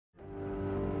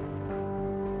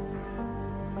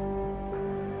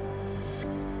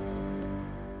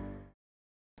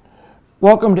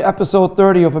Welcome to episode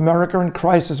 30 of America in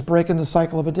Crisis, Breaking the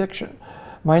Cycle of Addiction.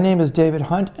 My name is David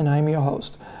Hunt and I'm your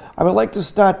host. I would like to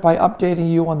start by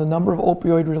updating you on the number of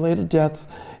opioid-related deaths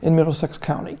in Middlesex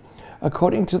County.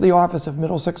 According to the Office of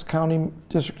Middlesex County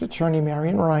District Attorney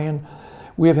Marion Ryan,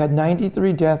 we have had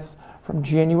 93 deaths from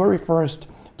January 1st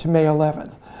to May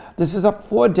 11th. This is up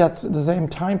 4 deaths in the same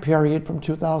time period from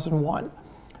 2001.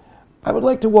 I would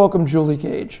like to welcome Julie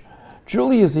Gage.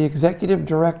 Julie is the Executive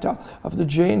Director of the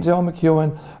James L.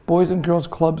 McKeown Boys and Girls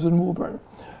Clubs in Woburn.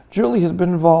 Julie has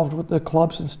been involved with the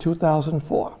club since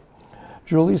 2004.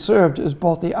 Julie served as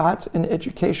both the Arts and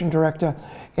Education Director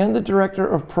and the Director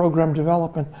of Program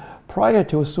Development prior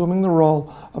to assuming the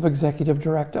role of Executive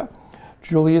Director.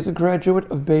 Julie is a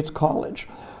graduate of Bates College,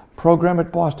 program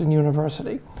at Boston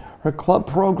University. Her club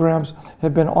programs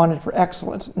have been honored for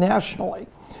excellence nationally,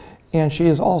 and she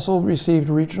has also received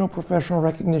regional professional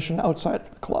recognition outside of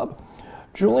the club.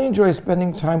 Julie enjoys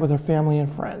spending time with her family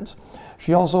and friends.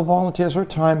 She also volunteers her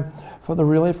time for the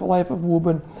Relay for Life of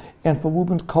Woburn and for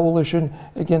Woburn's Coalition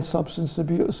Against Substance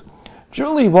Abuse.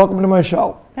 Julie, welcome to my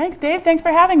show. Thanks, Dave. Thanks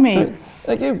for having me.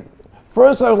 Thank you.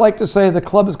 First, I would like to say the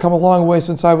club has come a long way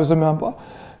since I was a member.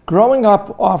 Growing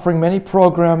up, offering many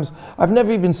programs I've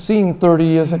never even seen 30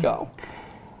 years ago.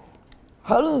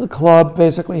 How does the club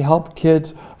basically help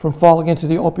kids from falling into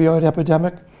the opioid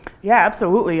epidemic? Yeah,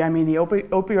 absolutely. I mean, the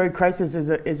opioid crisis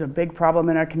is a big problem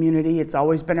in our community. It's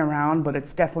always been around, but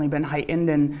it's definitely been heightened.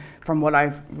 And from what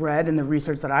I've read and the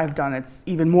research that I've done, it's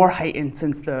even more heightened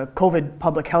since the COVID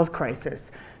public health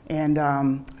crisis. And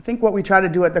I think what we try to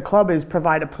do at the club is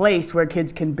provide a place where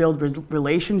kids can build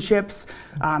relationships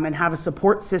and have a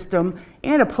support system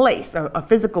and a place, a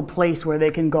physical place where they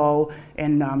can go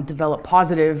and develop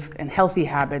positive and healthy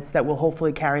habits that will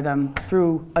hopefully carry them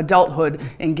through adulthood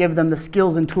and give them the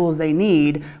skills and tools they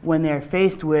need when they're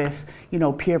faced with,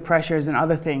 peer pressures and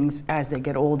other things as they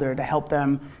get older to help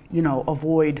them,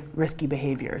 avoid risky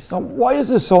behaviors. Now, why is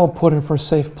this so important for a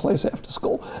safe place after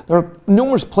school? There are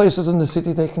numerous places in the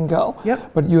city they can go,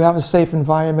 but you have a safe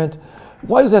environment.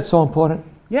 Why is that so important?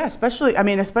 Yeah,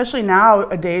 especially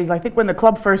nowadays. I think when the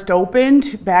club first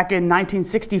opened back in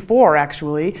 1964,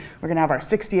 actually, we're gonna have our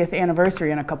 60th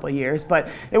anniversary in a couple of years, but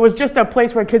it was just a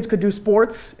place where kids could do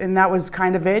sports, and that was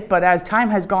kind of it. But as time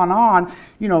has gone on,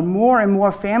 more and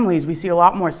more families, we see a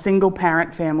lot more single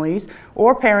parent families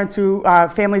or parents who,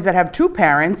 families that have 2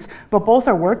 parents, but both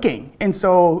are working. And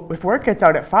so if work gets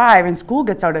out at 5 and school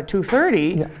gets out at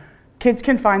 2:30, kids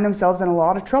can find themselves in a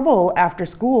lot of trouble after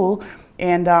school.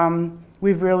 And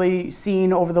we've really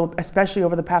seen especially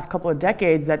over the past couple of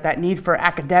decades, that need for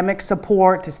academic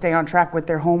support to stay on track with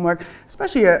their homework,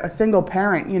 especially a single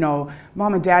parent.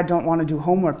 Mom and dad don't want to do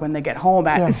homework when they get home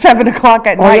at 7 o'clock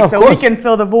at night, so we can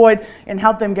fill the void and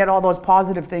help them get all those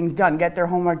positive things done, get their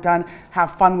homework done,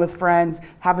 have fun with friends,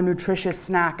 have a nutritious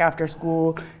snack after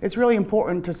school. It's really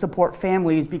important to support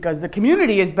families because the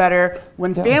community is better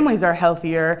when families are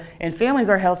healthier, and families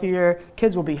are healthier,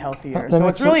 kids will be healthier. So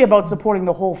it's really about supporting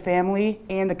the whole family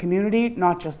and the community,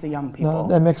 not just the young people. No,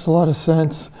 that makes a lot of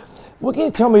sense. What can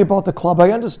you tell me about the club?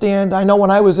 I know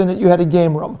when I was in it, you had a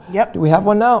game room. Yep. Do we have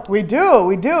one now? We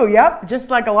do, yep. Just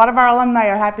like a lot of our alumni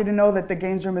are happy to know that the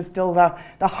games room is still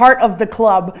the heart of the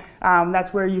club.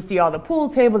 That's where you see all the pool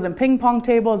tables and ping pong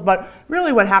tables, but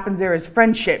really what happens there is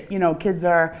friendship. Kids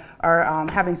are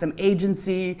having some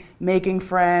agency, making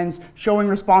friends, showing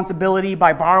responsibility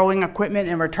by borrowing equipment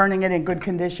and returning it in good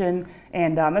condition.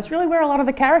 And that's really where a lot of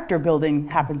the character building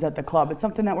happens at the club. It's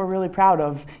something that we're really proud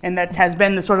of, and that has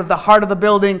been the heart of the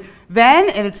building then,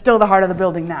 and it's still the heart of the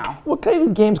building now. What kind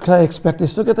of games can I expect? They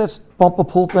still get that bumper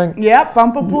pool thing? Yep,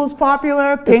 bumper pool's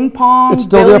popular, ping pong, it's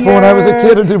still billiard. There from when I was a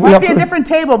kid, or did we might be a different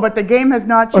table, but the game has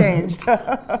not changed.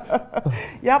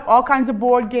 Yep, all kinds of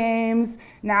board games.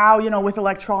 Now, with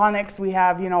electronics, we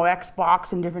have,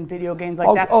 Xbox and different video games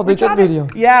like that. Oh, they get video.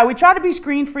 Yeah, we try to be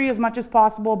screen-free as much as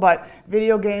possible, but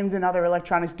video games and other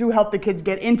electronics do help the kids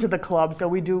get into the club, so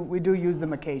we do use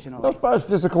them occasionally. As far as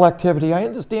physical activity, I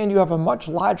understand you have a much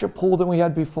larger pool than we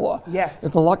had before. Yes.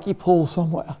 It's a lucky pool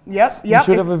somewhere. Yep. You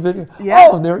should have a video. Yep.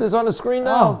 Oh, there it is on the screen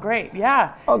now. Oh, great,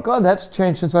 yeah. Oh, God, that's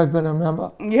changed since I've been a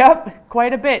member. Yep,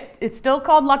 quite a bit. It's still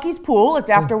called Lucky's Pool. It's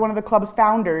after one of the club's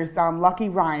founders, Lucky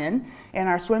Ryan. And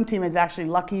our swim team is actually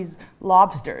Lucky's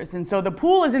Lobsters. And so the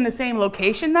pool is in the same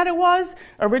location that it was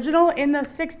original in the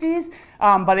 60s,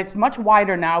 but it's much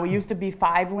wider now. We used to be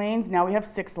 5 lanes, now we have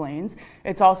 6 lanes.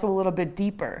 It's also a little bit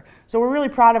deeper. So we're really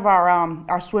proud of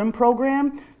our swim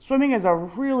program. Swimming is a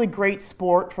really great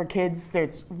sport for kids.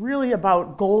 It's really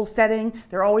about goal setting.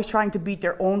 They're always trying to beat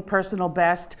their own personal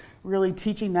best, really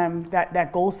teaching them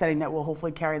that goal setting that will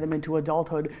hopefully carry them into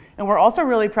adulthood. And we're also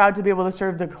really proud to be able to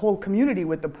serve the whole community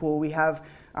with the pool. We have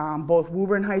both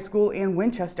Woburn High School and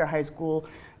Winchester High School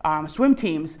swim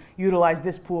teams utilize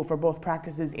this pool for both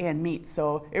practices and meets.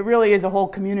 So it really is a whole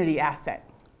community asset.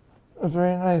 That's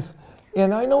very nice.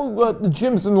 And I know the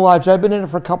gym's in the lodge. I've been in it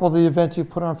for a couple of the events you've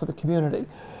put on for the community.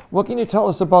 What can you tell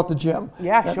us about the gym?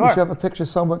 Yeah, sure. We should have a picture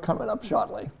somewhere coming up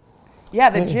shortly. Yeah,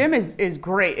 the gym is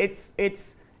great.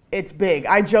 It's big.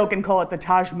 I joke and call it the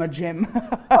Taj Mahal gym.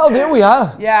 Oh, there we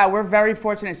are. Yeah, we're very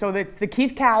fortunate. So it's the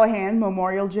Keith Callahan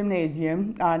Memorial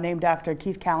Gymnasium, named after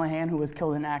Keith Callahan, who was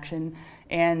killed in action.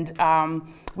 And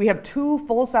we have 2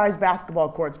 full-size basketball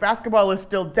courts. Basketball is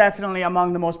still definitely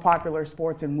among the most popular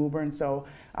sports in Woburn. So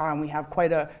we have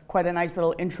quite a nice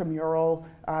little intramural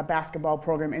basketball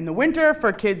program in the winter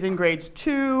for kids in grades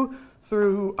 2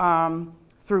 through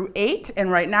 8,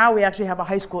 and right now we actually have a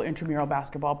high school intramural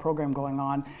basketball program going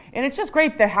on. And it's just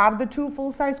great to have the 2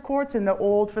 full-size courts in the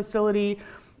old facility.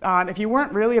 If you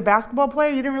weren't really a basketball player,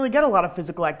 you didn't really get a lot of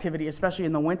physical activity, especially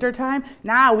in the winter time.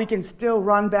 Now we can still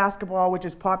run basketball, which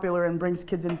is popular and brings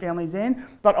kids and families in.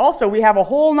 But also we have a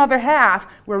whole nother half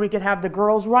where we could have the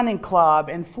girls running club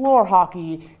and floor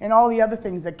hockey and all the other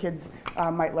things that kids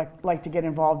might like to get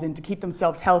involved in to keep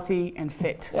themselves healthy and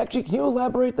fit. Actually, can you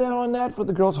elaborate on that for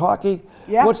the girls hockey?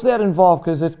 Yeah. What's that involved?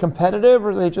 Is it competitive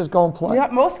or do they just go and play? Yeah,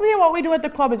 mostly what we do at the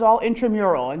club is all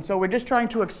intramural. And so we're just trying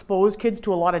to expose kids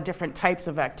to a lot of different types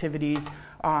of activities.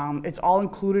 It's all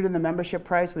included in the membership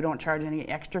price. We don't charge any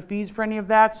extra fees for any of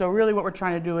that. So really what we're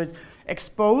trying to do is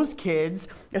expose kids,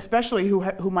 especially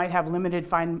who might have limited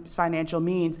financial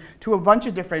means, to a bunch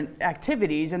of different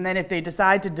activities. And then if they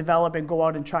decide to develop and go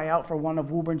out and try out for one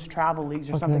of Woburn's travel leagues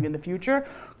or something in the future,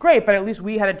 great. But at least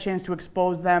we had a chance to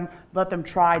expose them, let them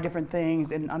try different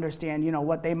things and understand,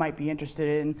 what they might be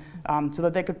interested in so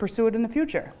that they could pursue it in the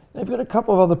future. They've got a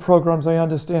couple of other programs, I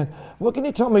understand. What can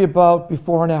you tell me about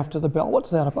Before and After the Bell? What's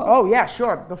that about? Oh, yeah,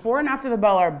 sure. Before and After the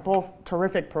Bell are both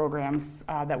terrific programs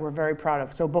that we're very proud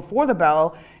of. So Before the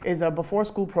Bell is a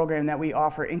before-school program that we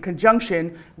offer in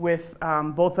conjunction with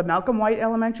both the Malcolm White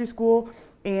Elementary School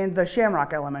and the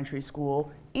Shamrock Elementary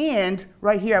School, and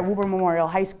right here at Woburn Memorial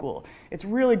High School. It's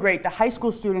really great. The high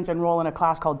school students enroll in a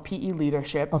class called PE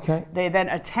Leadership. Okay. They then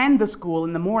attend the school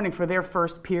in the morning for their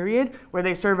first period, where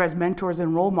they serve as mentors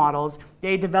and role models.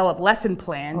 They develop lesson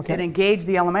plans and engage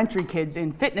the elementary kids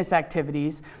in fitness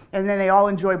activities, and then they all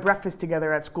enjoy breakfast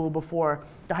together at school before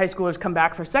the high schoolers come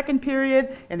back for second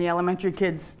period, and the elementary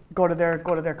kids go to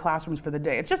their classrooms for the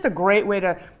day. It's just a great way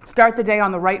to start the day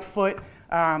on the right foot.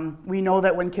 We know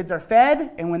that when kids are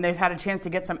fed and when they've had a chance to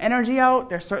get some energy out,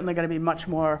 they're certainly going to be much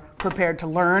more prepared to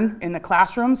learn in the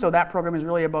classroom. So that program is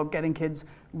really about getting kids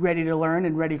ready to learn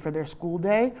and ready for their school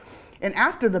day. And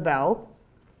After the Bell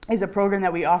is a program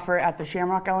that we offer at the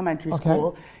Shamrock Elementary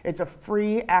School. It's a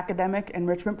free academic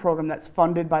enrichment program that's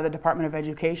funded by the Department of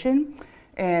Education.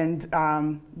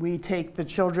 And we take the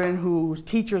children whose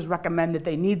teachers recommend that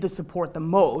they need the support the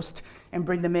most and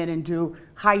bring them in and do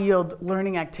high-yield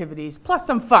learning activities, plus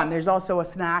some fun. There's also a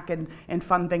snack and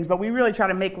fun things, but we really try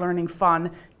to make learning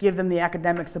fun, give them the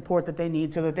academic support that they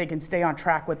need so that they can stay on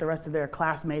track with the rest of their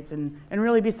classmates and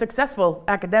really be successful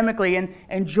academically and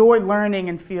enjoy learning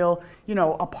and feel,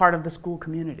 a part of the school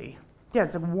community. Yeah,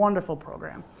 it's a wonderful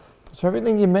program. So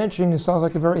everything you're mentioning, it sounds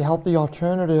like a very healthy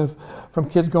alternative from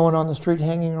kids going on the street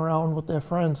hanging around with their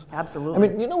friends. Absolutely. I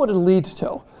mean, you know what it leads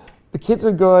to? The kids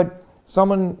are good.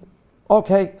 Someone,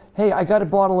 okay, hey, I got a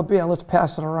bottle of beer, let's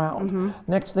pass it around.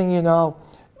 Next thing you know,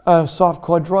 a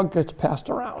soft-core drug gets passed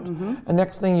around. And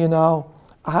next thing you know,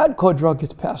 a hardcore drug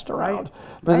gets passed around.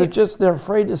 But they're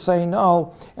afraid to say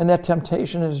no, and that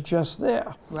temptation is just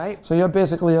there. Right. So you're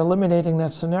basically eliminating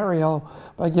that scenario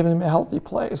by giving them a healthy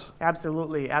place.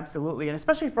 Absolutely, absolutely. And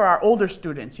especially for our older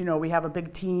students, we have a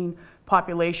big teen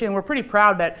population. We're pretty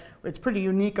proud that it's pretty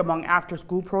unique among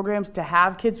after-school programs to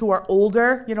have kids who are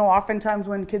older. Oftentimes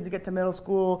when kids get to middle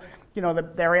school,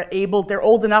 they're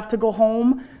old enough to go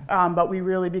home, but we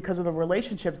really, because of the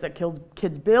relationships that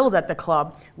kids build at the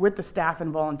club with the staff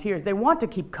and volunteers, they want to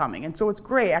keep coming. And so it's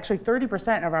great. Actually,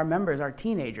 30% of our members are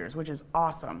teenagers, which is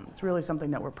awesome. It's really something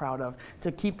that we're proud of,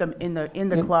 to keep them in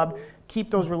the club, keep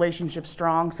those relationships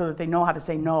strong so that they know how to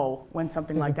say no when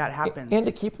something like that happens. And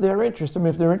to keep their interest. I mean,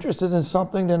 if they're interested in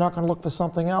something, they're not going to look for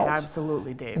something else.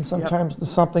 Absolutely, Dave. And sometimes the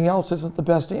something else isn't the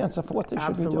best answer for what they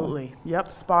should be doing. Absolutely.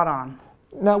 Yep, spot on.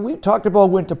 Now, we talked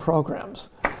about winter programs.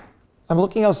 I'm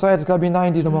looking outside, it's going to be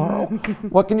 90 tomorrow.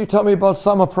 What can you tell me about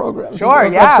summer programs? Sure,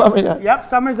 yeah. Summer yet? Yep,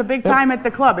 summer's a big time at the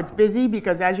club. It's busy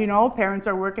because, as you know, parents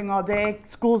are working all day,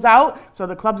 school's out, so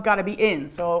the club's got to be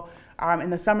in. So in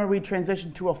the summer, we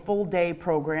transitioned to a full-day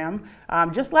program.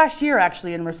 Just last year,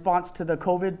 actually, in response to the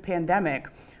COVID pandemic,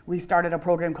 we started a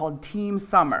program called Team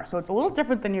Summer. So it's a little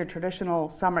different than your traditional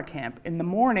summer camp. In the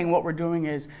morning, what we're doing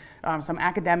is some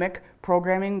academic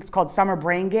programming. It's called Summer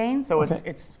Brain Gain. So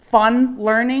it's fun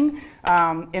learning,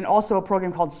 and also a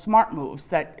program called Smart Moves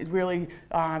that really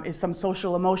is some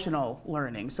social emotional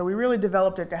learning. So we really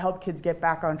developed it to help kids get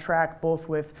back on track, both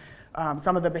with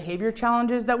some of the behavior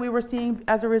challenges that we were seeing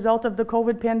as a result of the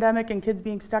COVID pandemic and kids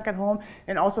being stuck at home,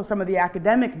 and also some of the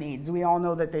academic needs. We all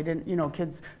know that they didn't,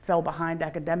 kids fell behind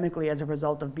academically as a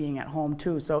result of being at home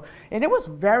too. So, and it was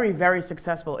very, very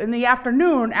successful. In the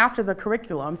afternoon, after the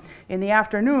curriculum, in the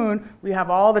afternoon, we have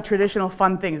all the traditional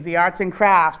fun things, the arts and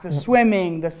crafts, the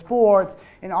swimming, the sports,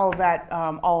 and all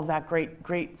of that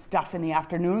great stuff in the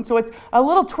afternoon. So it's a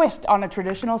little twist on a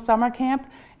traditional summer camp.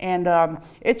 And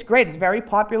it's great. It's very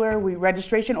popular.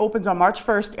 Registration opens on March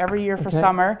 1st every year for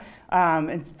summer.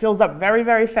 It fills up very,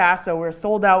 very fast. So we're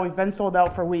sold out. We've been sold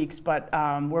out for weeks, but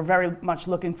we're very much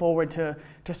looking forward to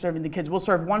serving the kids. We'll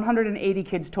serve 180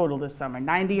 kids total this summer,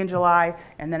 90 in July,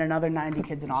 and then another 90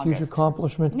 kids in August. Huge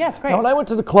accomplishment. Yeah, it's great. Now, when I went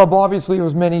to the club, obviously it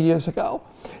was many years ago,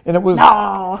 and it was. No.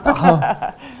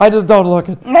 I just don't look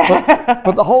it.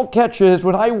 But the whole catch is,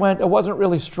 when I went, it wasn't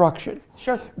really structured.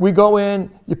 Sure. We go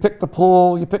in, you pick the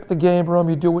pool, you pick the game room,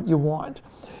 you do what you want.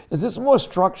 Is this more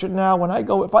structured now?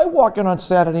 If I walk in on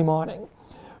Saturday morning,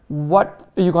 what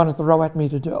are you going to throw at me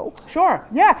to do? Sure,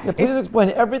 yeah. Please explain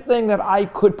everything that I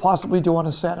could possibly do on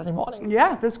a Saturday morning.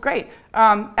 Yeah, that's great.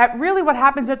 Really what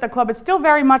happens at the club, it's still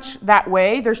very much that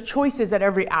way. There's choices at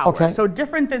every hour. Okay. So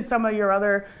different than some of your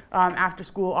other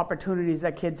after-school opportunities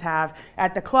that kids have.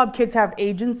 At the club, kids have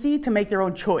agency to make their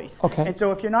own choice. Okay. And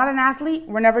so if you're not an athlete,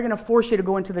 we're never going to force you to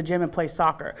go into the gym and play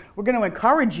soccer. We're going to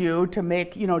encourage you to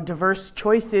make diverse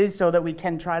choices so that we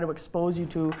can try to expose you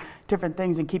to different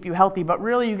things and keep you healthy. But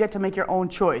really, you get to make your own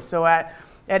choice. So at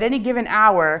any given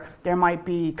hour, there might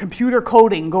be computer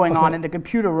coding going on in the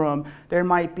computer room. There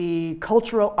might be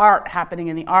cultural art happening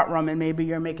in the art room, and maybe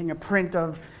you're making a print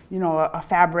of a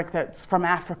fabric that's from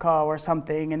Africa or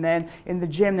something. And then in the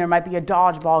gym, there might be a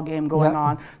dodgeball game going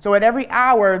on. So at every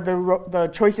hour, the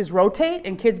choices rotate,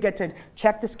 and kids get to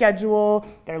check the schedule.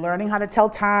 They're learning how to tell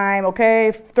time.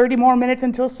 Okay, 30 more minutes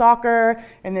until soccer,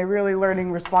 and they're really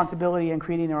learning responsibility and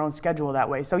creating their own schedule that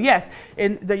way. So yes,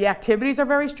 the activities are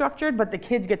very structured, but the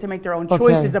kids get to make their own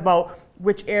choices about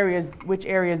which areas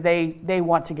they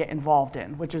want to get involved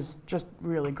in, which is just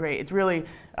really great. It's really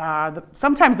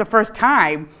sometimes the first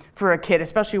time for a kid,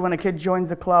 especially when a kid joins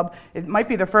the club, it might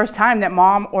be the first time that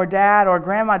mom or dad or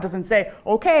grandma doesn't say,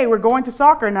 okay, we're going to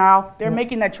soccer now. They're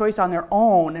making that choice on their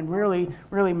own and really,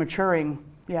 really maturing.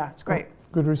 Yeah, it's great.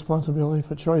 Good responsibility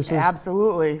for choices.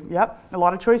 Absolutely, yep. A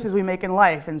lot of choices we make in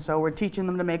life, and so we're teaching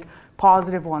them to make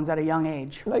positive ones at a young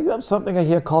age. Now, you have something I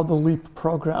hear called the LEAP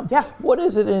program. Yeah. What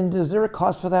is it, and is there a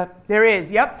cost for that? There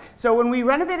is, yep. So when we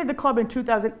renovated the club in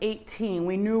 2018,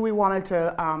 we knew we wanted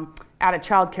to add a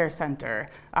child care center.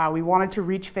 We wanted to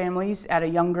reach families at a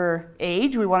younger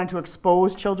age. We wanted to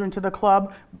expose children to the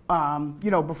club,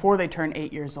 before they turn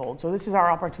 8 years old. So this is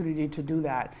our opportunity to do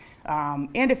that.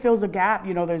 And it fills a gap.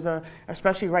 There's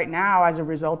especially right now as a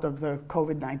result of the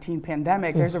COVID-19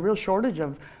 pandemic, there's a real shortage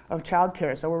of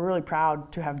childcare. So we're really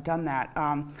proud to have done that.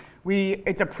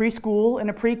 It's a preschool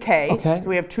and a pre-K. Okay. So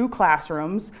we have 2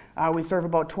 classrooms. We serve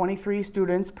about 23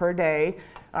 students per day.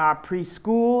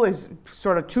 Preschool is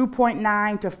sort of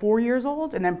 2.9 to 4 years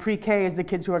old, and then pre-K is the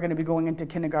kids who are going to be going into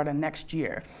kindergarten next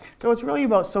year. So it's really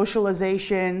about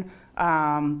socialization,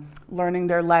 learning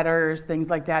their letters, things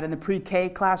like that. In the pre-K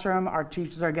classroom, our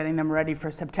teachers are getting them ready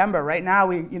for September. Right now,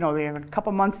 they have a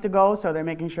couple months to go, so they're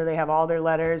making sure they have all their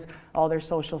letters, all their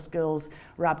social skills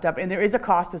wrapped up. And there is a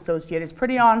cost associated. It's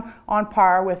pretty on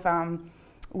par with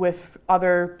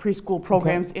other preschool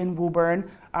programs in Woburn,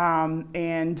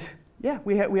 and yeah,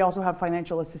 we also have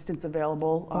financial assistance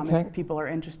available if people are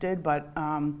interested. But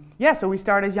so we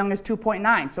start as young as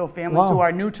 2.9. So families who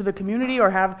are new to the community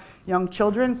or have young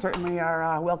children certainly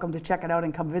are welcome to check it out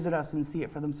and come visit us and see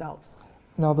it for themselves.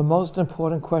 Now, the most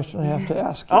important question I have to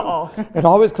ask you. It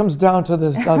always comes down to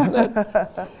this, doesn't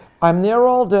it? I'm there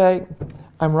all day.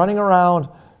 I'm running around.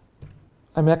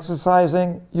 I'm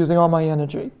exercising, using all my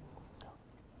energy.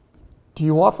 Do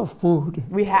you offer food?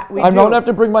 We do. I don't have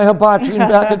to bring my hibachi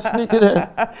back and sneak it in.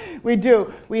 We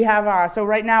do. We have, so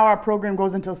right now our program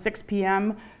goes until 6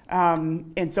 p.m.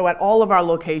 And so at all of our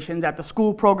locations, at the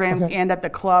school programs and at the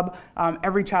club,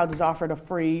 every child is offered a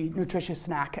free nutritious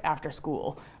snack after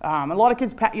school. A lot of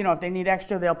kids, if they need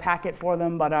extra, they'll pack it for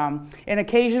them. But and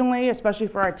occasionally, especially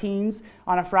for our teens,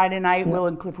 on a Friday night,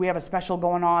 if we have a special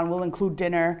going on, we'll include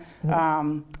dinner.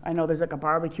 I know there's like a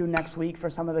barbecue next week for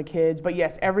some of the kids. But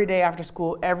yes, every day after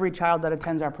school, every child that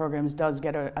attends our programs does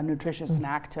get a nutritious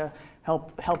snack to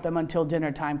help them until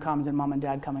dinner time comes and mom and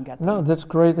dad come and get them. No, that's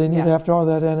great. They need after all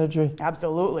that energy.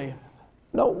 Absolutely.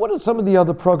 No, what are some of the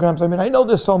other programs? I mean, I know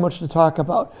there's so much to talk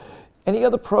about. Any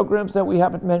other programs that we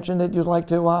haven't mentioned that you'd like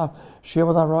to share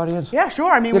with our audience? Yeah,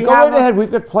 sure. I mean, go right ahead.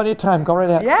 We've got plenty of time. Go right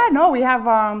ahead. Yeah, no, we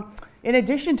have. In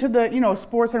addition to the,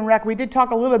 sports and rec, we did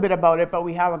talk a little bit about it, but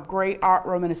we have a great art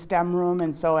room and a STEM room,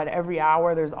 and so at every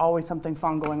hour there's always something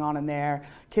fun going on in there.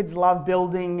 Kids love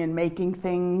building and making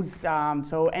things,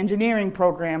 so engineering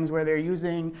programs where they're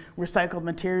using recycled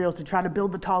materials to try to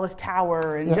build the tallest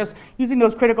tower, and just using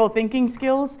those critical thinking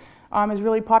skills is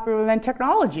really popular. And then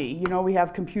technology, we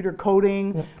have computer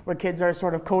coding where kids are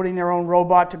sort of coding their own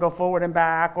robot to go forward and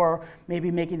back, or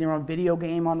maybe making their own video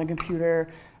game on the computer.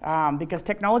 Because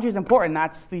technology is important.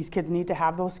 These kids need to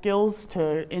have those skills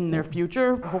in their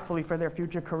future, hopefully for their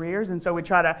future careers. And so we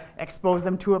try to expose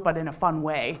them to it, but in a fun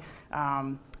way,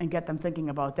 and get them thinking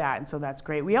about that. And so that's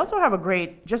great. We also have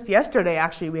just yesterday,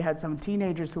 actually, we had some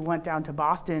teenagers who went down to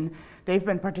Boston. They've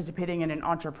been participating in an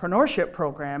entrepreneurship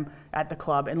program at the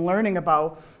club and learning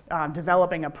about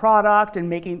developing a product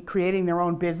and creating their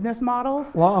own business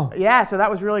models. Wow. Yeah, so that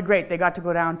was really great. They got to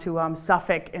go down to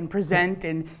Suffolk and present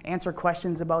and answer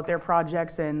questions about their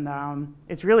projects, and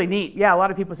it's really neat. Yeah, a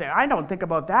lot of people say, I don't think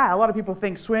about that. A lot of people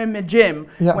think swim and gym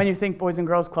when you think Boys and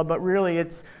Girls Club, but really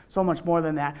it's so much more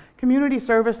than that. Community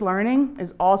service learning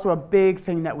is also a big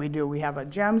thing that we do. We have a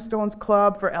Gemstones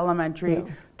Club for elementary,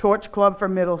 Torch Club for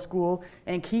middle school,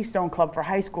 and Keystone Club for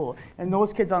high school. And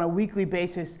those kids on a weekly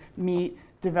basis meet,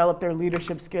 develop their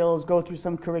leadership skills, go through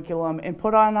some curriculum, and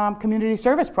put on community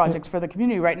service projects for the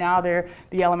community. Right now,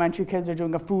 the elementary kids are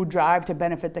doing a food drive to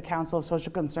benefit the Council of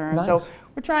Social Concern. Nice. So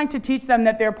we're trying to teach them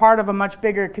that they're part of a much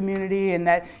bigger community, and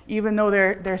that even though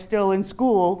they're still in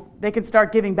school, they can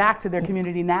start giving back to their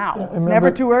community now. It's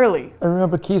never too early. I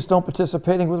remember Keystone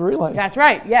participating with Relay. That's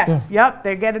right, yes. Yep,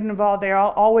 they're getting involved. They're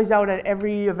always out at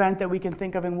every event that we can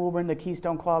think of in Woburn, the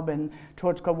Keystone Club and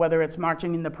Torch Club, whether it's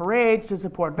marching in the parades to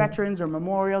support veterans or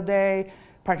Memorial Day,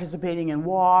 participating in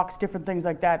walks, different things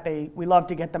like that. We love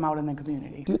to get them out in the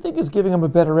community. Do you think it's giving them a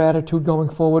better attitude going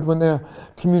forward when they're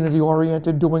community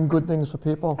oriented, doing good things for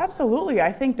people? Absolutely.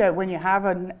 I think that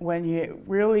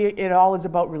it all is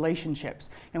about relationships,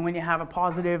 and when you have a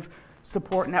positive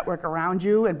support network around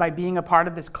you, and by being a part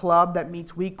of this club that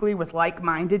meets weekly with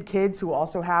like-minded kids who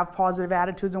also have positive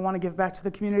attitudes and want to give back to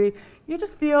the community, you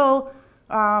just feel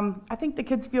I think the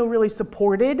kids feel really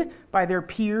supported by their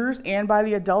peers and by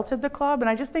the adults at the club, and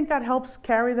I just think that helps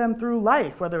carry them through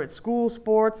life, whether it's school,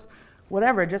 sports,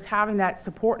 whatever. Just having that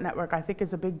support network, I think,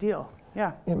 is a big deal.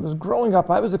 Yeah. It was growing up,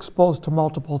 I was exposed to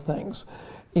multiple things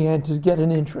and to get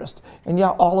an interest. And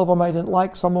all of them I didn't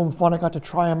like. Some of them fun, I got to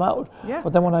try them out. Yeah.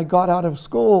 But then when I got out of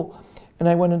school and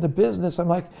I went into business, I'm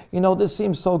like, this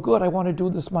seems so good. I want to do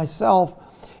this myself.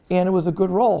 And it was a good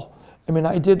role. I mean,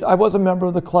 I was a member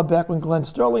of the club back when Glenn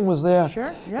Sterling was there.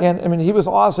 Sure, yeah. And I mean, he was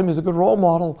awesome. He was a good role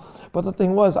model. But the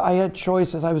thing was, I had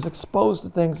choices. I was exposed to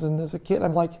things. And as a kid,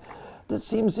 I'm like, this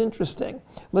seems interesting.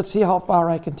 Let's see how far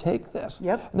I can take this.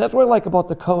 Yep. And that's what I like about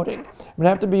the coding. I mean, I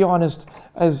have to be honest,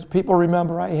 as people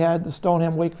remember, I had the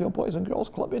Stoneham Wakefield Boys and Girls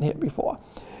Club in here before.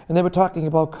 And they were talking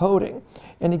about coding.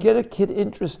 And to get a kid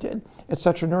interested at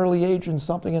such an early age in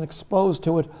something and exposed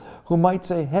to it, who might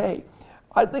say, hey,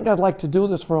 I think I'd like to do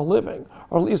this for a living,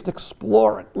 or at least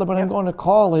explore it. When I'm going to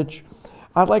college,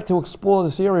 I'd like to explore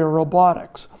this area of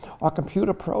robotics or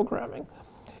computer programming.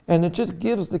 And it just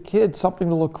gives the kids something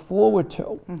to look forward to.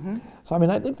 Mm-hmm. So, I mean,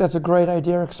 I think that's a great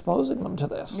idea, exposing them to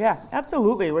this. Yeah,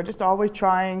 absolutely. We're just always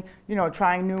trying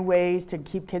new ways to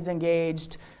keep kids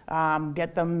engaged,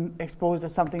 get them exposed to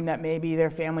something that maybe their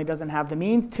family doesn't have the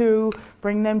means to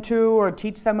bring them to or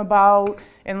teach them about.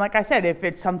 And like I said, if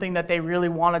it's something that they really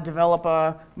want to develop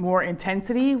a more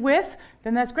intensity with,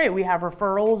 then that's great. We have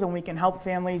referrals, and we can help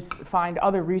families find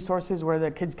other resources where the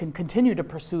kids can continue to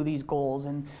pursue these goals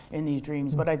and these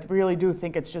dreams. But I really do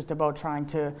think it's just about trying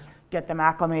to get them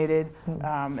acclimated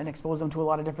and expose them to a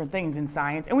lot of different things in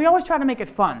science. And we always try to make it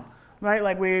fun. right?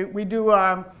 Like we do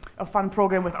a fun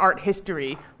program with art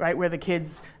history, right, where the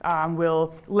kids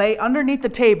will lay underneath the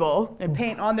table and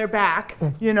paint on their back,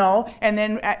 you know, and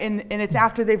then and it's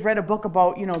after they've read a book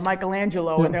about, you know,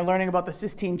 Michelangelo, and they're learning about the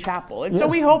Sistine Chapel. And so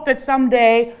we hope that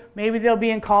someday maybe they'll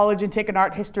be in college and take an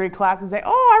art history class and say, oh,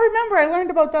 I remember I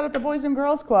learned about that at the Boys and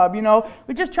Girls Club. You know,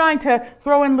 we're just trying to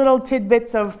throw in little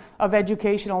tidbits of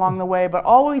education along the way, but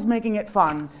always making it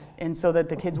fun. And so that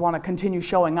the kids want to continue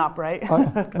showing up, right?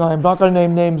 No, I'm not going to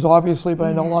name names, obviously, but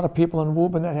I know a lot of people in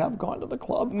Woburn that have gone to the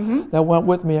club that went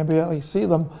with me. I barely see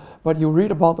them, but you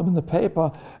read about them in the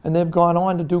paper, and they've gone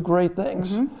on to do great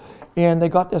things. And they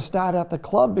got their start at the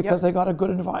club because they got a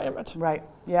good environment. Right.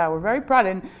 Yeah, we're very proud,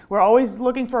 and we're always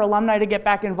looking for alumni to get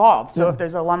back involved. So if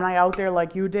there's alumni out there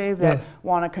like you, Dave, that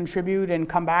want to contribute and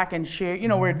come back and share, you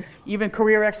know, we're even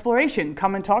career exploration.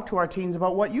 Come and talk to our teens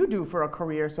about what you do for a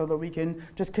career so that we can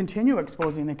just continue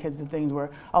exposing the kids to things where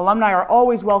alumni are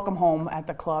always welcome home at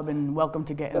the club and welcome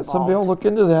to get involved. Somebody will look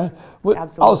into that.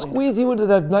 Absolutely. I'll squeeze you into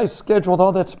that nice schedule with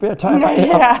all that spare time I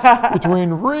have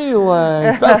between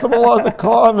relay, Festival on the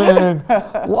Common,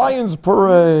 Lions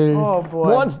Parade,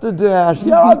 Monster Dash.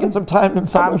 Yeah, I'll get some time in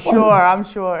summer. I'm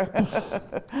sure.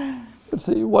 Let's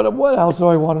see, what else do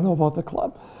I want to know about the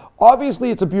club?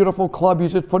 Obviously, it's a beautiful club. You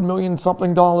just put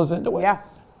 $1,000-something into it. Yeah.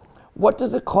 What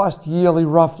does it cost yearly,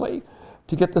 roughly,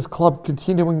 to get this club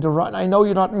continuing to run? I know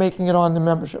you're not making it on the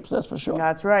memberships, that's for sure.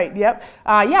 That's right, yep.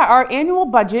 Yeah, our annual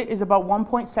budget is about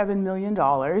 $1.7 million.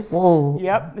 Whoa.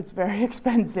 Yep, it's very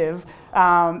expensive.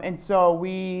 And so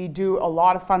we do a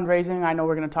lot of fundraising. I know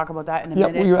we're going to talk about that in a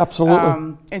minute. Yeah,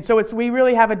 absolutely. And so we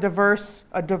really have a diverse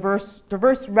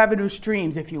revenue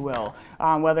streams, if you will,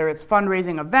 whether it's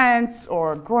fundraising events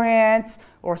or grants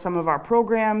or some of our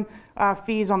program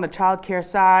fees on the child care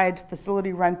side,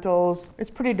 facility rentals. It's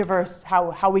pretty diverse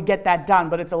how we get that done,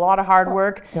 but it's a lot of hard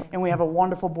work, and we have a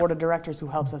wonderful board of directors who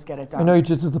helps us get it done. I know you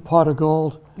just did the Pot of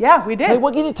Gold. Yeah, we did. Hey,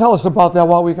 what can you tell us about that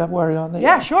while we got worried on that?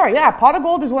 Yeah, sure. Yeah, Pot of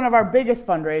Gold is one of our biggest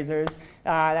fundraisers.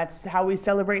 That's how we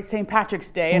celebrate St.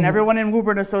 Patrick's Day, and everyone in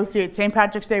Woburn associates St.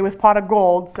 Patrick's Day with Pot of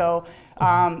Gold. So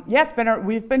yeah,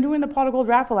 we've been doing the Pot of Gold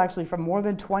raffle actually for more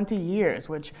than 20 years,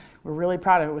 which we're really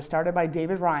proud of. It was started by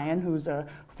David Ryan, who's a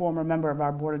former member of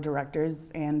our board of directors,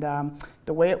 and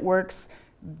the way it works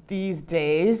these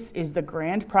days is the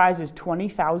grand prize is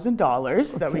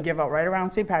 $20,000 that we give out right around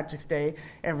St. Patrick's Day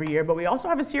every year, but we also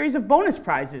have a series of bonus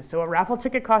prizes. So a raffle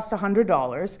ticket costs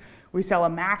 $100. We sell a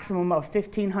maximum of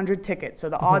 1,500 tickets, so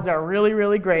the odds are really,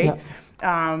 really great.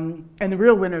 And the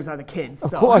real winners are the kids.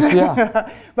 Of course,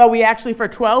 yeah. But we actually, for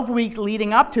 12 weeks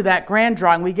leading up to that grand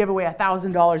drawing, we give away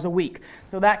 $1,000 a week.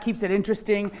 So that keeps it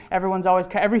interesting. Everyone's always,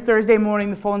 every Thursday morning,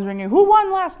 the phone's ringing. Who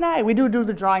won last night? We do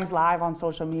the drawings live on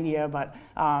social media, but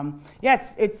yeah,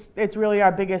 it's really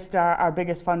our biggest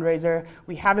fundraiser.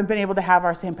 We haven't been able to have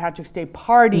our St. Patrick's Day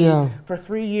party for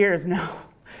 3 years now.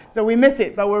 So we miss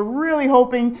it, but we're really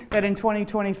hoping that in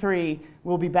 2023,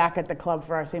 we'll be back at the club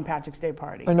for our St. Patrick's Day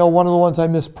party. I know one of the ones I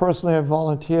missed personally, I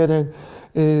volunteered in,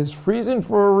 is Freezing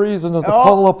for a Reason at the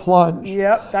Polar Plunge.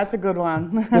 Yep, that's a good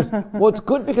one. Well, it's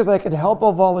good because I can help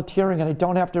out volunteering and I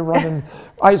don't have to run in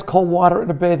ice cold water in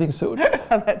a bathing suit.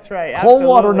 That's right, Cold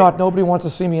water or not, nobody wants to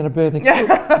see me in a bathing suit.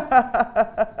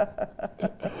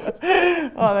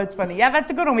 Oh, that's funny. Yeah, that's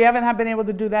a good one. We haven't been able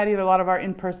to do that either. A lot of our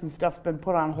in-person stuff's been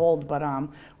put on hold, but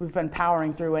we've been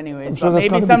powering through anyways. But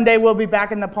maybe someday we'll be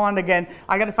back in the pond again.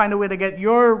 I got to find a way to get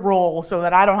your role so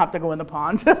that I don't have to go in the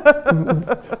pond.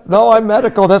 No, I'm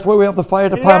medical. That's why we have the fire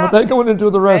department. They go in and do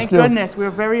the rescue. Thank goodness. We're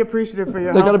very appreciative for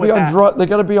your help with that. They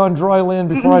got to be on dry land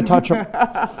before I touch them.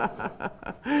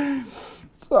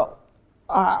 So,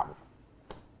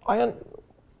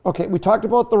 okay, we talked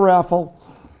about the raffle.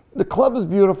 The club is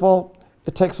beautiful.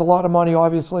 It takes a lot of money,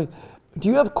 obviously. Do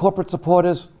you have corporate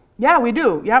supporters? Yeah, we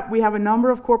do. Yep, we have a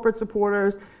number of corporate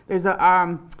supporters. There's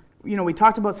a, you know, we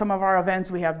talked about some of our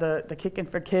events. We have the Kickin'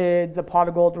 for Kids, the Pot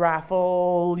of Gold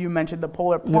raffle. You mentioned the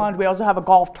Polar Plunge. We also have a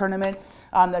golf tournament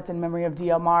that's in memory of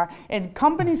DLMR. And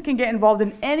companies can get involved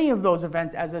in any of those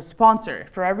events as a sponsor.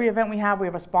 For every event we have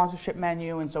a sponsorship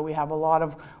menu, and so we have a lot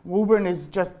of, Woburn is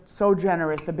just so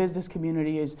generous. The business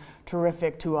community is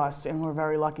terrific to us, and we're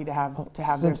very lucky to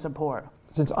have their support.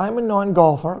 Since I'm a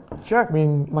non-golfer, sure. I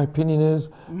mean, my opinion is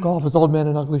golf is old men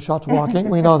and ugly shots walking.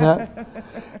 We know that.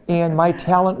 And my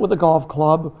talent with a golf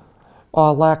club,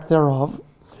 lack thereof.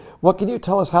 What can you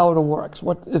tell us how it works?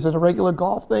 What is it, a regular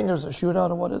golf thing, or is it a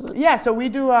shootout, or what is it? Yeah, so we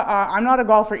do. I'm not a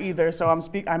golfer either, so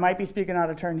I might be speaking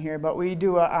out of turn here, but we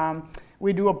do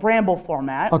we do a bramble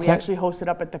format. Okay. We actually host it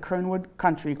up at the Kernwood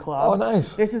Country Club. Oh,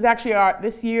 nice. This is actually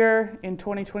this year in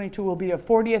 2022 will be a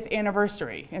 40th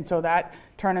anniversary. And so that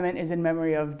tournament is in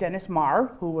memory of Dennis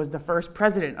Marr, who was the first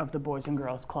president of the Boys and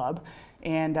Girls Club.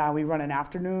 And we run an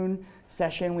afternoon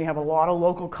session. We have a lot of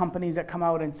local companies that come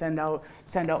out and send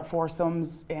out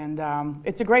foursomes, and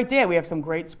it's a great day. We have some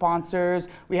great sponsors.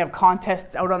 We have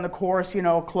contests out on the course, you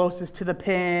know, closest to the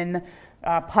pin,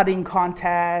 putting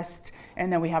contest,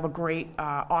 and then we have a great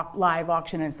live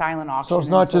auction and silent auction. So it's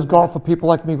not just golf for people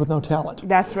like me with no talent.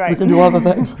 That's right. We can do other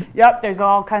things. Yep, there's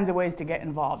all kinds of ways to get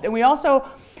involved. And we also,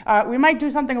 we might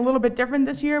do something a little bit different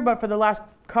this year, but for the last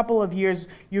couple of years,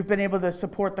 you've been able to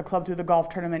support the club through the golf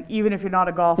tournament, even if you're not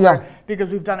a golfer, because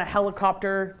we've done a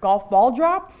helicopter golf ball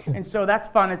drop, and so that's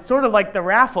fun. It's sort of like the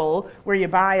raffle where you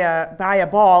buy a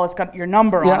ball. It's got your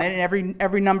number on it, and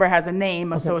every number has a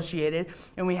name associated.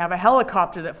 And we have a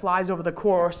helicopter that flies over the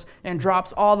course and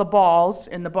drops all the balls,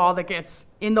 and the ball that gets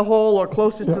in the hole or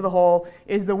closest to the hole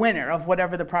is the winner of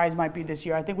whatever the prize might be this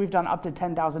year. I think we've done up to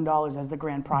 $10,000 as the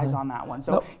grand prize on that one.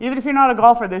 So even if you're not a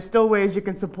golfer, there's still ways you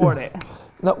can support it.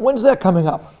 Now, when's that coming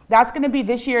up? That's going to be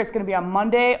this year. It's going to be on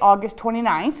Monday, August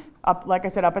 29th, up, like I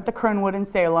said, up at the Kernwood in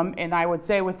Salem. And I would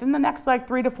say within the next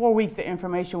 3 to 4 weeks, the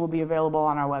information will be available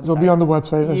on our website. It'll be on the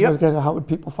website. How would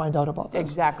people find out about this?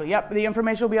 Exactly. Yep. The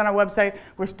information will be on our website.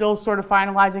 We're still sort of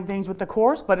finalizing things with the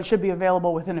course, but it should be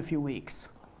available within a few weeks.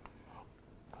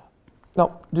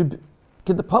 Now, can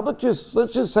the public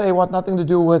let's just say, want nothing to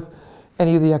do with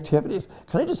any of the activities.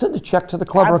 Can I just send a check to the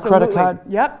club or a credit card?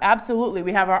 Yep, absolutely.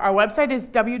 We have our website is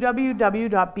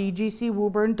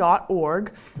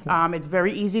www.bgcwoburn.org. It's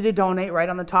very easy to donate. Right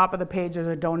on the top of the page there's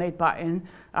a donate button.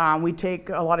 A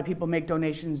lot of people make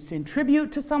donations in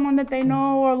tribute to someone that they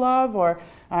know or love, or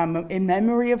in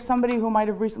memory of somebody who might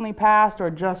have recently passed, or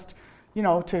just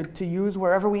to use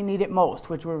wherever we need it most,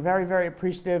 which we're very, very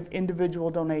appreciative.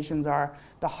 Individual donations are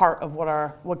the heart of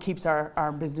what keeps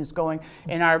our business going.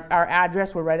 And our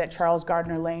address, we're right at Charles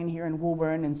Gardner Lane here in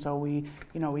Woburn, and so we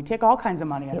take all kinds of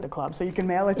money at the club. So you can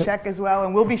mail a check as well,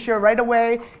 and we'll be sure right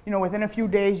away, within a few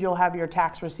days you'll have your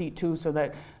tax receipt too, so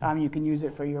that you can use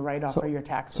it for your write-off for your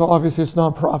taxes. So obviously it's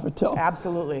non-profit too.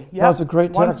 Absolutely. Yep. That's a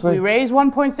great tax. We raise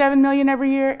 $1.7 million every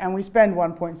year, and we spend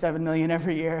 $1.7 million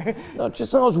every year. No, it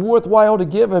just sounds worthwhile to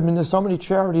give. I mean, there's so many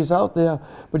charities out there,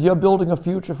 but you're building a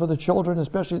future for the children,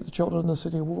 especially the children in the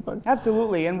city of Woburn.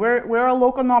 Absolutely, and we're a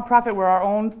local nonprofit. We're our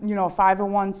own,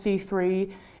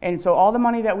 501c3, and so all the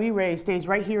money that we raise stays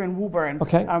right here in Woburn,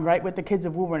 right with the kids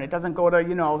of Woburn. It doesn't go to, a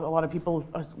lot of people.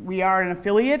 We are an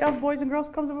affiliate of Boys and Girls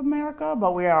Clubs of America,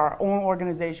 but we are our own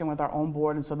organization with our own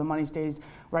board, and so the money stays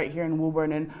right here in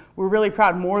Woburn. And we're really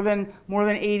proud. More than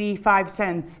 85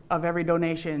 cents of every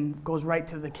donation goes right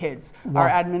to the kids. Wow. Our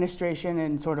administration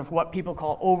and sort of what people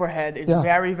call overhead is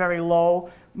very, very low.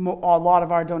 A lot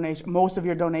of our most of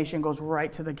your donation goes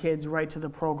right to the kids, right to the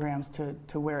programs,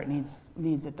 to where it needs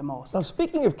it the most. Now,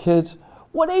 speaking of kids,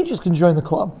 what ages can join the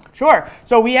club? Sure.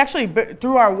 So we actually,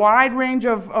 through our wide range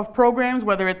of programs,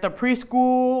 whether it's the preschool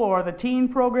or the teen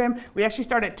program, we actually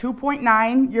start at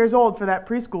 2.9 years old for that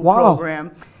preschool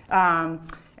program.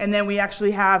 And then we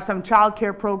actually have some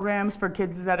childcare programs for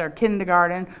kids that are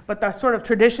kindergarten. But the sort of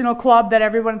traditional club that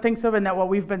everyone thinks of, and that what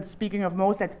we've been speaking of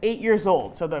most, that's 8 years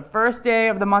old. So the first day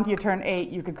of the month you turn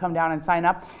 8, you could come down and sign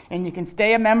up, and you can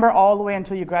stay a member all the way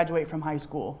until you graduate from high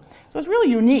school. So it's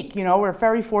really unique. We're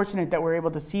very fortunate that we're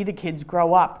able to see the kids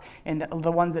grow up, and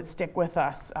the ones that stick with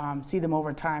us, see them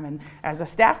over time. And as a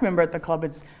staff member at the club,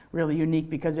 it's really unique,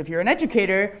 because if you're an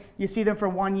educator, you see them for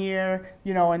 1 year,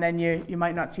 and then you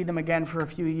might not see them again for a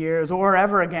few years or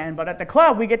ever again. But at the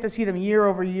club, we get to see them year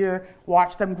over year,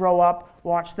 watch them grow up,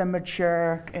 watch them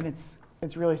mature, and it's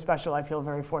really special. I feel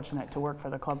very fortunate to work for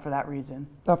the club for that reason.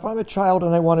 Now, if I'm a child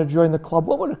and I want to join the club,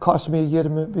 what would it cost me a year to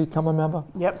become a member?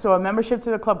 Yep, so a membership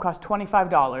to the club costs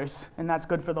 $25, and that's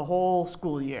good for the whole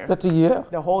school year. That's a year?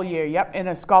 The whole year, yep. And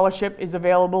a scholarship is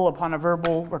available upon a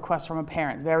verbal request from a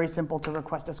parent. Very simple to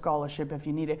request a scholarship if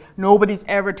you need it. Nobody's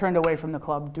ever turned away from the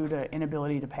club due to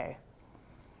inability to pay.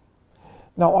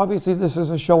 Now, obviously, this is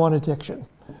a show on addiction.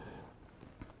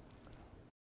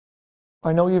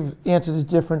 I know you've answered it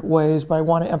different ways, but I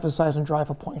want to emphasize and drive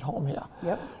a point home here.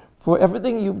 Yep. For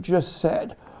everything you've just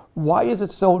said, why is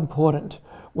it so important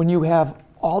when you have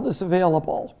all this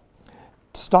available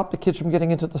to stop the kids from getting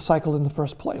into the cycle in the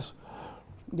first place?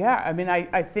 Yeah, I mean,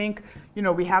 I think,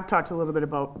 we have talked a little bit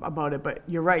about it, but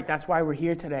you're right, that's why we're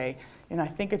here today. And I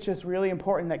think it's just really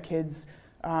important that kids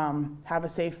have a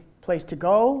safe place to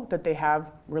go, that they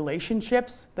have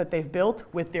relationships that they've built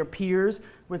with their peers,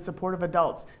 with supportive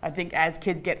adults. I think as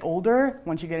kids get older,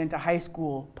 once you get into high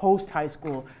school, post-high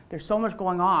school, there's so much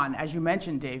going on. As you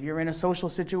mentioned, Dave, you're in a social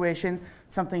situation,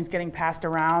 something's getting passed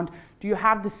around. Do you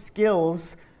have the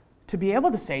skills to be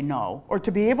able to say no, or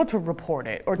to be able to report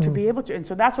it, or to be able to, and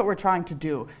so that's what we're trying to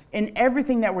do. In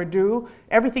everything that we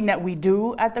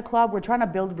do at the club, we're trying to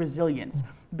build resilience,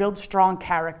 build strong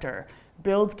character,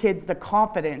 build kids the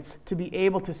confidence to be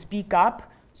able to speak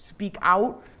up, speak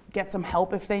out, get some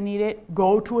help if they need it,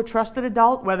 go to a trusted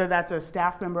adult, whether that's a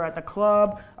staff member at the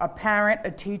club, a parent,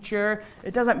 a teacher,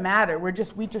 it doesn't matter. We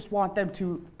just want them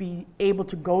to be able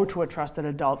to go to a trusted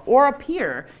adult or a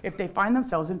peer if they find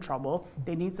themselves in trouble,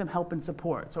 they need some help and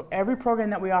support. So every program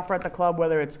that we offer at the club,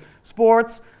 whether it's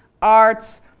sports,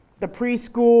 arts, the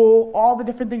preschool, all the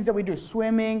different things that we do,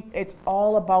 swimming, it's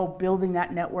all about building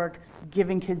that network,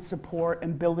 giving kids support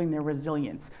and building their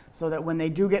resilience so that when they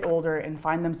do get older and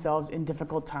find themselves in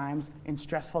difficult times, in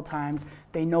stressful times,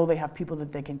 they know they have people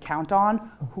that they can count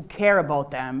on who care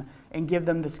about them and give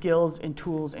them the skills and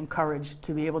tools and courage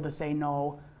to be able to say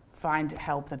no, find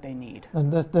help that they need.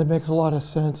 And that makes a lot of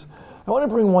sense. I want to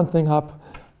bring one thing up.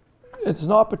 It's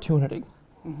an opportunity.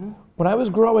 When I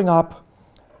was growing up,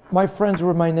 my friends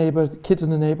were my neighbors, the kids in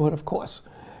the neighborhood, of course.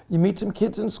 You meet some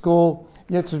kids in school,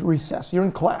 it's a recess. You're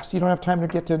in class. You don't have time to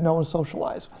get to know and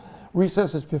socialize.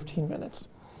 Recess is 15 minutes.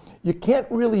 You can't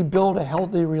really build a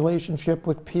healthy relationship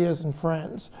with peers and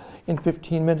friends in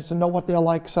 15 minutes and know what their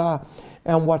likes are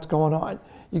and what's going on.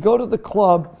 You go to the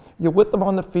club, you're with them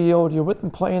on the field, you're with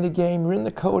them playing the game, you're in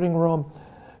the coding room.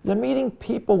 You're meeting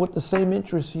people with the same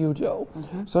interests you do.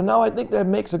 So now I think that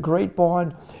makes a great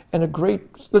bond and a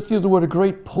great, let's use the word, a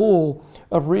great pool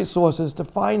of resources to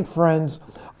find friends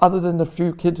other than the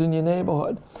few kids in your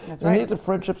neighborhood. That's and right. these are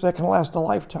friendships that can last a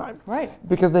lifetime. Right.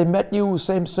 Because they met you,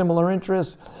 same similar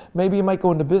interests. Maybe you might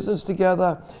go into business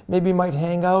together, maybe you might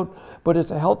hang out, but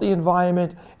it's a healthy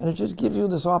environment and it just gives you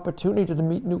this opportunity to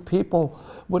meet new people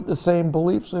with the same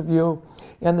beliefs of you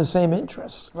and the same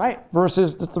interests. Right.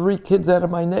 Versus the three kids that are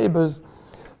my neighbors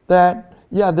that,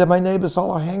 yeah, they're my neighbors,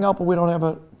 so I'll hang out, but we don't have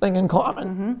a thing in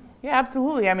common. Yeah,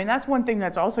 absolutely. I mean, that's one thing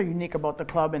that's also unique about the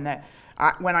club in that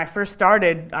when I first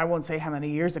started, I won't say how many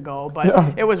years ago,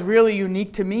 but it was really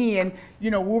unique to me. And,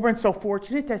 you know, Woburn so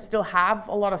fortunate to still have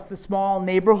a lot of the small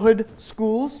neighborhood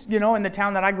schools. You know, in the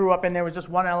town that I grew up in, there was just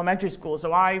one elementary school.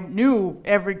 So I knew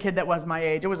every kid that was my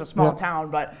age. It was a small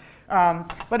town, but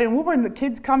in Woburn, the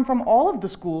kids come from all of the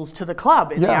schools to the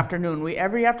club in the afternoon.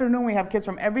 Every afternoon we have kids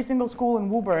from every single school in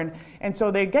Woburn, and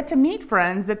so they get to meet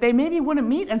friends that they maybe wouldn't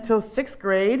meet until 6th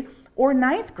grade or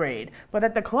 9th grade. But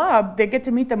at the club, they get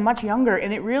to meet them much younger,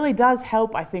 and it really does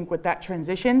help, I think, with that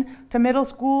transition to middle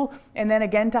school and then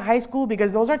again to high school,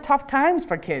 because those are tough times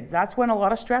for kids. That's when a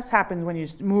lot of stress happens when you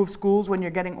move schools when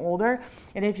you're getting older.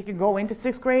 And if you can go into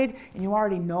 6th grade and you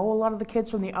already know a lot of the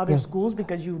kids from the other schools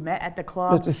because you met at the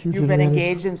club, That's a huge you've been advantage.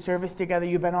 engaged in service together,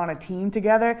 you've been on a team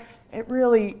together, it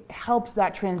really helps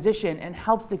that transition and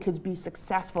helps the kids be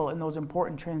successful in those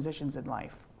important transitions in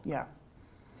life. Yeah.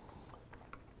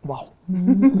 Wow.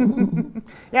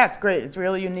 Yeah, it's great. It's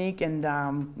really unique, and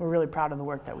we're really proud of the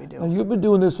work that we Now, do. you've been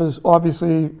doing this for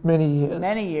obviously many years.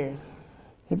 Many years.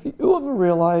 Have you ever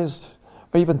realized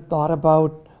or even thought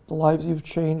about the lives you've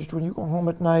changed when you go home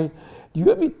at night? Do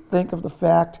you ever think of the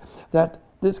fact that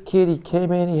this kid, he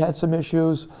came in, he had some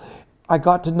issues, I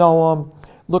got to know him,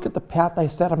 look at the path I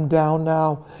set him down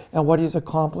now and what he's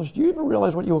accomplished? Do you even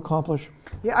realize what you accomplished?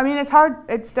 Yeah, I mean, it's hard.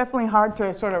 It's definitely hard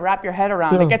to sort of wrap your head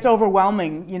around. It gets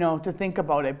overwhelming, you know, to think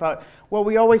about it. But what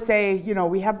we always say, you know,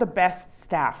 we have the best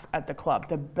staff at the club,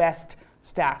 the best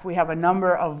staff. We have a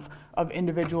number of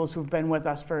individuals who've been with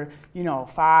us for, you know,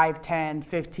 5, 10,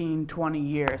 15, 20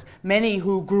 years. Many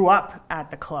who grew up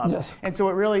at the club. Yes. And so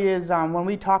it really is, when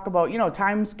we talk about, you know,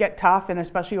 times get tough, and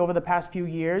especially over the past few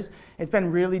years, it's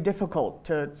been really difficult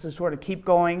to sort of keep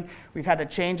going. We've had to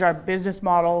change our business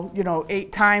model, you know,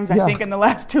 8 times, I think, in the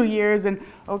last 2 years. And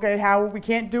okay, how we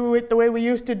can't do it the way we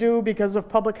used to do because of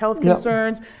public health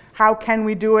concerns. How can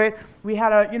we do it? We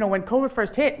had a, you know, when COVID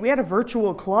first hit, we had a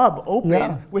virtual club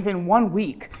open within 1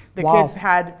 week. The kids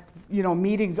had, you know,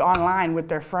 meetings online with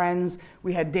their friends.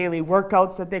 We had daily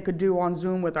workouts that they could do on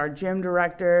Zoom with our gym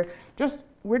director.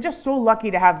 We're just so lucky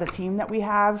to have the team that we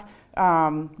have,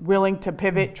 willing to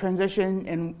pivot, transition,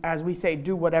 and as we say,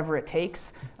 do whatever it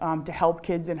takes to help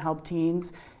kids and help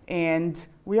teens. And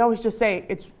we always just say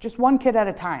it's just one kid at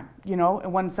a time, you know.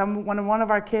 And when one of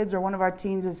our kids or one of our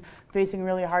teens is facing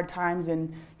really hard times,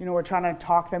 and you know, we're trying to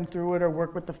talk them through it or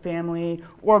work with the family,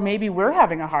 or maybe we're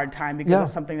having a hard time because of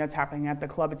something that's happening at the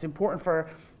club, it's important for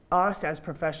us as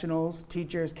professionals,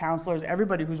 teachers, counselors,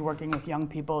 everybody who's working with young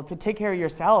people, to take care of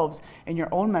yourselves and your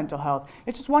own mental health.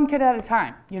 It's just one kid at a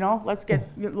time, you know?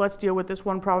 Let's deal with this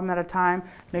one problem at a time,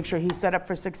 make sure he's set up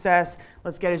for success,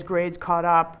 let's get his grades caught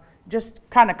up, just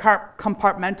kind of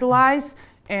compartmentalize,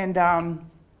 and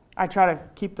I try to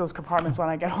keep those compartments when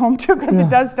I get home too, because it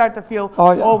does start to feel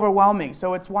overwhelming.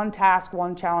 So it's one task,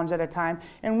 one challenge at a time,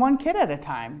 and one kid at a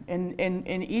time.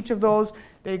 In each of those,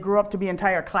 they grew up to be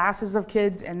entire classes of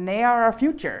kids, and they are our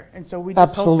future. And so we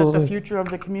just hope that the future of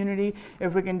the community,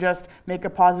 if we can just make a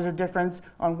positive difference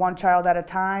on one child at a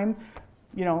time,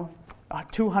 you know,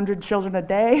 200 children a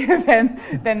day,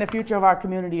 then the future of our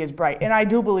community is bright. And I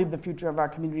do believe the future of our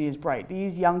community is bright.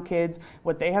 These young kids,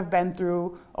 what they have been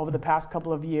through over the past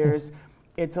couple of years,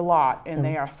 it's a lot, and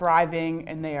they are thriving,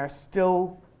 and they are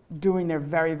still doing their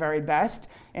very, very best.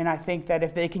 And I think that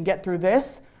if they can get through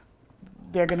this,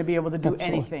 they're going to be able to do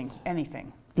anything.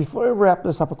 Before we wrap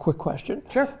this up, a quick question.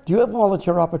 Sure. Do you have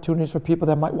volunteer opportunities for people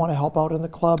that might want to help out in the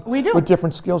club? We do. With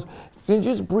different skills? Can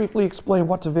you just briefly explain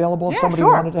what's available if somebody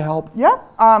sure. wanted to help?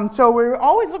 Yeah. So we're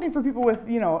always looking for people with,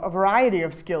 you know, a variety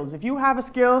of skills. If you have a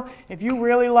skill, if you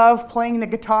really love playing the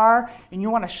guitar and you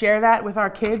want to share that with our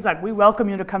kids, like, we welcome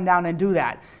you to come down and do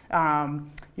that.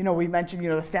 You know, we mentioned, you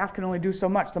know, the staff can only do so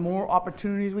much. The more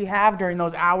opportunities we have during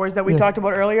those hours that we talked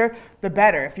about earlier, the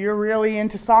better. If you're really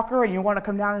into soccer and you want to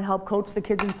come down and help coach the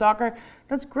kids in soccer,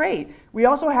 that's great. We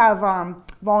also have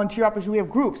volunteer opportunities. We have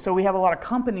groups, so we have a lot of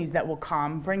companies that will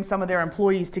come, bring some of their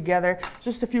employees together.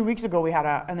 Just a few weeks ago, we had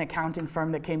an accounting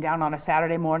firm that came down on a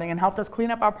Saturday morning and helped us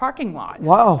clean up our parking lot.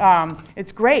 Wow.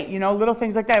 It's great, you know, little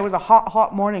things like that. It was a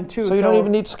hot morning too. So you don't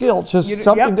even need skills, just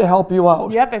something to help you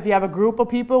out. Yep, if you have a group of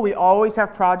people, we always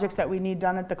have projects that we need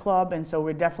done at the club, and so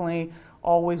we're definitely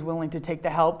always willing to take the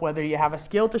help, whether you have a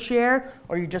skill to share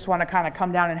or you just want to kind of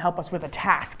come down and help us with a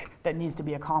task that needs to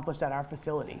be accomplished at our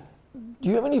facility. Do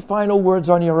you have any final words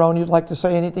on your own you'd like to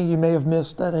say? Anything you may have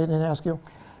missed that I didn't ask you?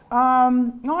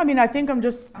 No, I mean, I think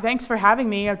thanks for having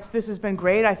me. This has been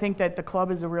great. I think that the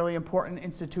club is a really important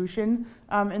institution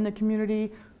in the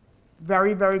community.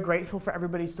 Very, very grateful for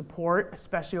everybody's support,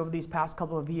 especially over these past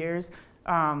couple of years.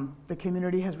 The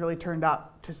community has really turned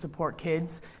up to support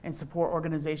kids and support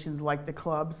organizations like the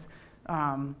clubs.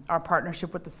 Our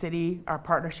partnership with the city, our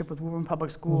partnership with Woburn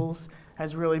Public Schools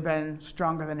has really been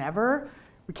stronger than ever.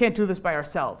 We can't do this by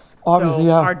ourselves. Obviously,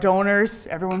 so our donors,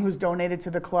 everyone who's donated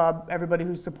to the club, everybody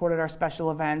who's supported our special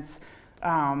events,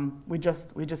 we just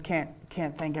can't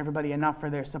thank everybody enough for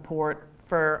their support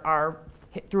throughout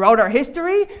our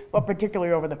history, but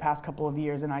particularly over the past couple of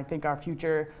years. And I think our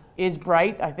future is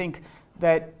bright. I think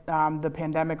that the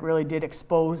pandemic really did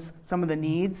expose some of the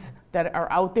needs that are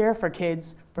out there for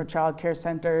kids, for child care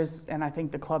centers, and I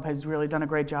think the club has really done a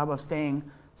great job of staying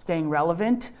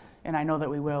relevant, and I know that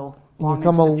we will. You've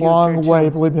come a long way,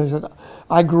 believe me.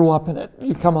 I grew up in it.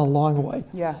 You've come a long way.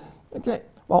 Yeah. Okay.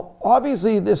 Well,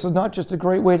 obviously, this is not just a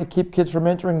great way to keep kids from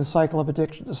entering the cycle of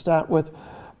addiction to start with,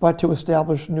 but to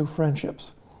establish new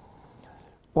friendships,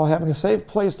 while having a safe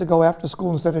place to go after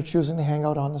school instead of choosing to hang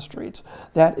out on the streets.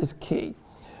 That is key.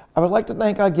 I would like to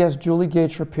thank our guest, Julie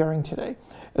Gage, for appearing today.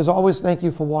 As always, thank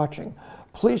you for watching.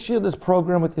 Please share this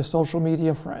program with your social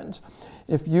media friends.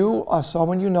 If you or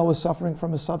someone you know is suffering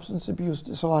from a substance abuse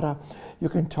disorder, you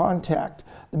can contact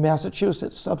the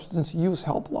Massachusetts Substance Use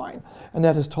Helpline, and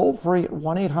that is toll-free at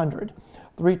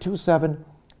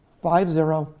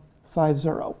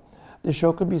 1-800-327-5050. The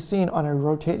show can be seen on a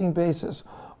rotating basis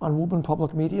on Woburn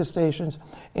Public Media stations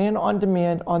and on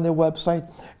demand on their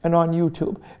website and on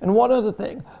YouTube. And one other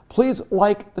thing, please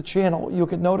like the channel. You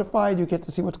get notified, you get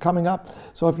to see what's coming up.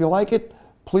 So if you like it,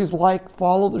 please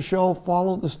follow the show,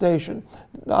 follow the station.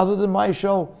 Other than my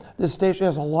show, this station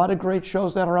has a lot of great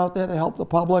shows that are out there that help the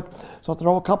public. So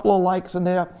throw a couple of likes in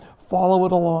there, follow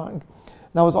it along.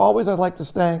 Now, as always, I'd like to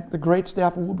thank the great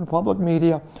staff of Woburn Public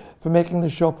Media for making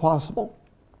this show possible.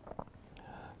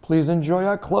 Please enjoy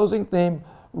our closing theme,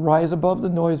 Rise Above the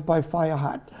Noise by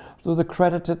Fireheart. So the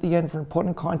credits at the end for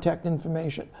important contact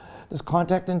information. This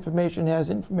contact information has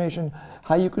information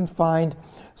how you can find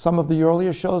some of the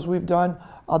earlier shows we've done,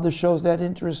 other shows that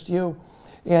interest you,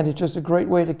 and it's just a great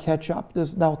way to catch up.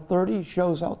 There's now 30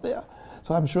 shows out there,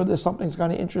 so I'm sure there's something that's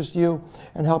going to interest you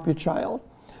and help your child.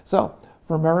 So,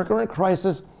 for America in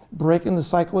Crisis, Breaking the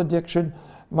Cycle of Addiction,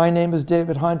 my name is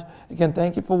David Hunt. Again,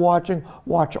 thank you for watching.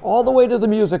 Watch all the way till the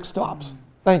music stops.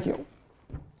 Thank you.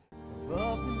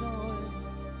 Above the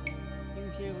noise, you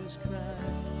hear us cry.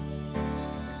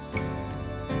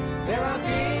 There are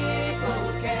people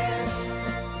who care.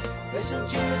 Listen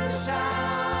to the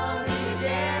sound in the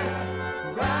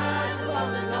air. Rise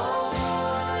above the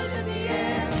noise in the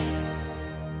air.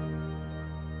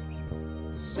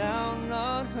 sound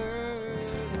not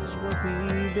heard is what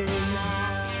we bear.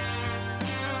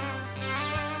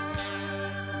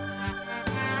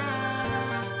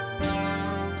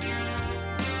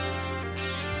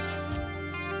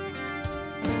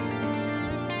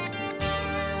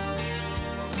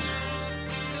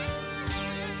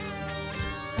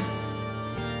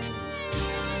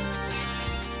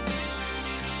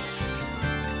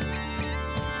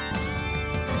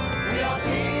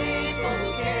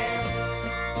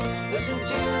 Listen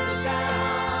to the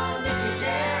sound if you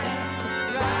dare.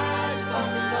 Rise above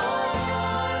the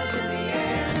noise in the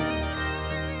air.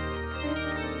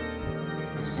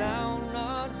 The sound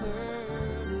not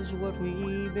heard is what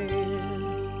we bear.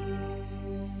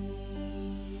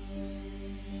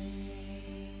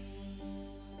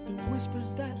 The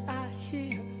whispers that I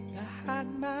hear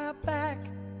behind my back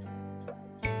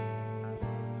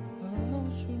are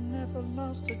those who never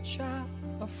lost a child,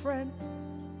 a friend.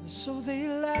 So they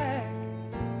lack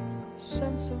a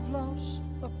sense of loss,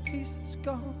 a peace that's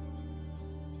gone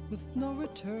with no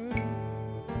return.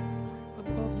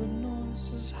 Above the noise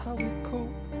is how we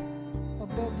cope,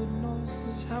 above the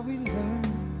noise is how we learn.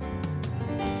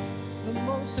 The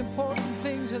most important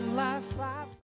things in life